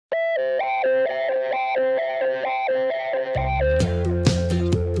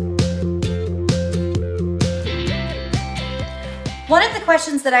One of the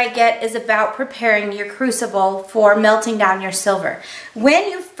questions that I get is about preparing your crucible for melting down your silver. When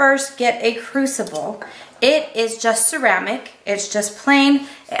you first get a crucible, it is just ceramic, it's just plain,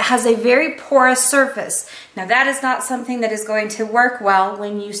 it has a very porous surface. Now that is not something that is going to work well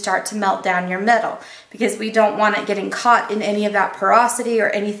when you start to melt down your metal, because we don't want it getting caught in any of that porosity or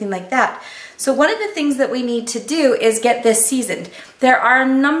anything like that. So one of the things that we need to do is get this seasoned. There are a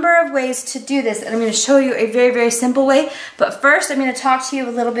number of ways to do this, and I'm going to show you a very, very simple way. But first, I'm going to talk to you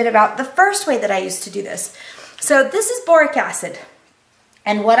a little bit about the first way that I used to do this. So this is boric acid.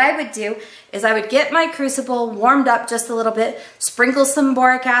 And what I would do is I would get my crucible warmed up just a little bit, sprinkle some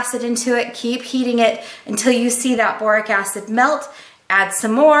boric acid into it, keep heating it until you see that boric acid melt, add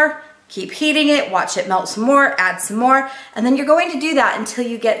some more, keep heating it, watch it melt some more, add some more, and then you're going to do that until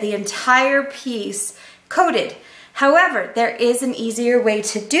you get the entire piece coated. However, there is an easier way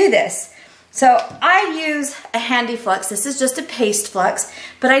to do this. So I use a handy flux. This is just a paste flux,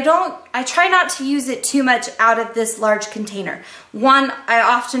 but I try not to use it too much out of this large container. One, I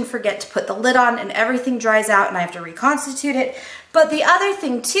often forget to put the lid on and everything dries out and I have to reconstitute it. But the other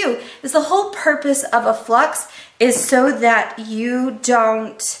thing too is the whole purpose of a flux is so that you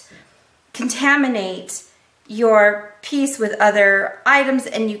don't contaminate your piece with other items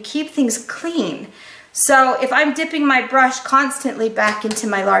and you keep things clean. So if I'm dipping my brush constantly back into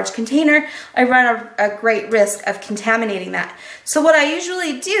my large container, I run a great risk of contaminating that. So what I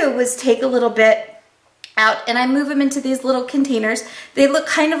usually do is take a little bit out and I move them into these little containers. They look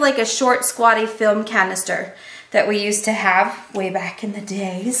kind of like a short squatty film canister that we used to have way back in the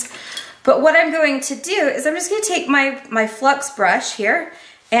days. But what I'm going to do is I'm just going to take my flux brush here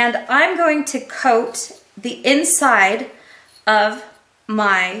and I'm going to coat the inside of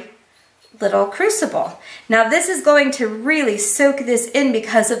my little crucible. Now this is going to really soak this in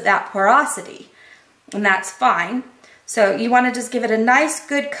because of that porosity, and that's fine. So you want to just give it a nice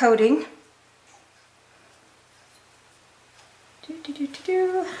good coating.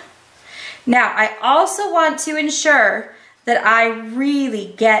 Now I also want to ensure that I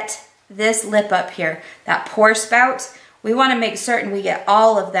really get this lip up here, that pour spout. We want to make certain we get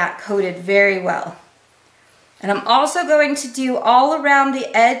all of that coated very well. And I'm also going to do all around the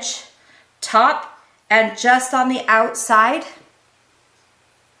edge, top, and just on the outside.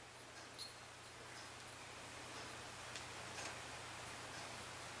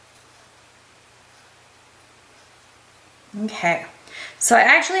 Okay, so I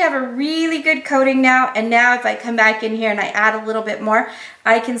actually have a really good coating now, and now if I come back in here and I add a little bit more,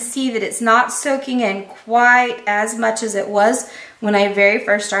 I can see that it's not soaking in quite as much as it was when I very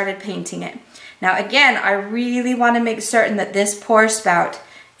first started painting it. Now again, I really want to make certain that this pour spout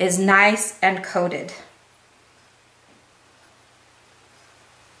is nice and coated.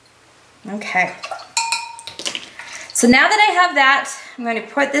 Okay. So now that I have that, I'm going to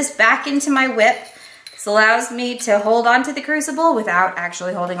put this back into my whip. This allows me to hold onto the crucible without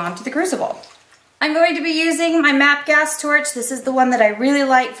actually holding onto the crucible. I'm going to be using my MAP gas torch. This is the one that I really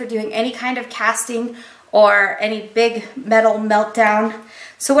like for doing any kind of casting or any big metal meltdown.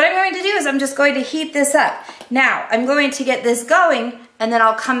 So what I'm going to do is I'm just going to heat this up. Now I'm going to get this going and then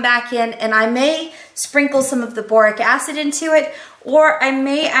I'll come back in and I may sprinkle some of the boric acid into it, or I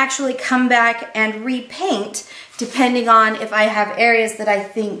may actually come back and repaint depending on if I have areas that I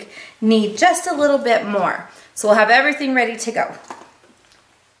think need just a little bit more. So we'll have everything ready to go.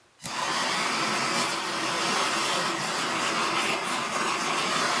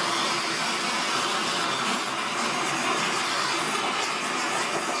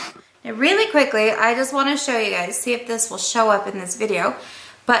 Now really quickly, I just want to show you guys, see if this will show up in this video,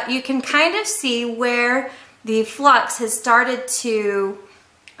 but you can kind of see where the flux has started to,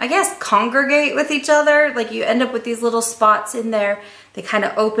 I guess, congregate with each other. Like you end up with these little spots in there, they kind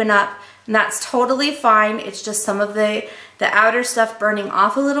of open up, and that's totally fine. It's just some of the outer stuff burning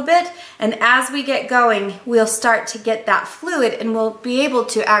off a little bit, and as we get going, we'll start to get that fluid and we'll be able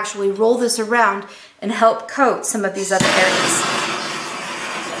to actually roll this around and help coat some of these other areas.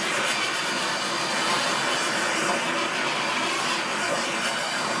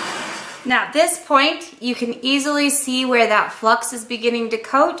 Now at this point, you can easily see where that flux is beginning to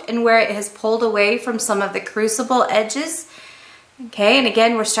coat and where it has pulled away from some of the crucible edges. Okay, and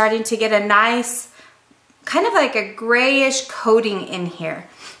again, we're starting to get a nice, kind of like a grayish coating in here.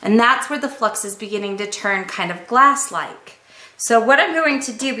 And that's where the flux is beginning to turn kind of glass-like. So what I'm going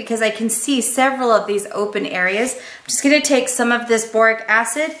to do, because I can see several of these open areas, I'm just going to take some of this boric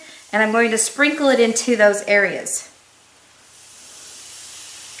acid and I'm going to sprinkle it into those areas.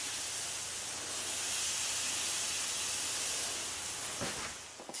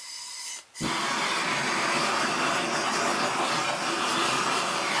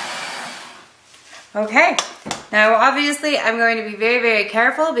 Okay, now obviously I'm going to be very, very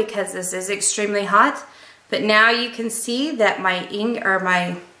careful because this is extremely hot, but now you can see that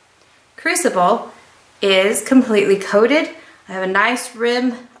my crucible is completely coated. I have a nice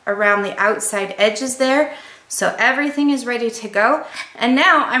rim around the outside edges there, so everything is ready to go. And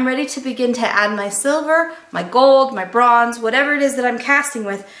now I'm ready to begin to add my silver, my gold, my bronze, whatever it is that I'm casting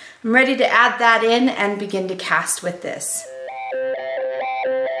with. I'm ready to add that in and begin to cast with this.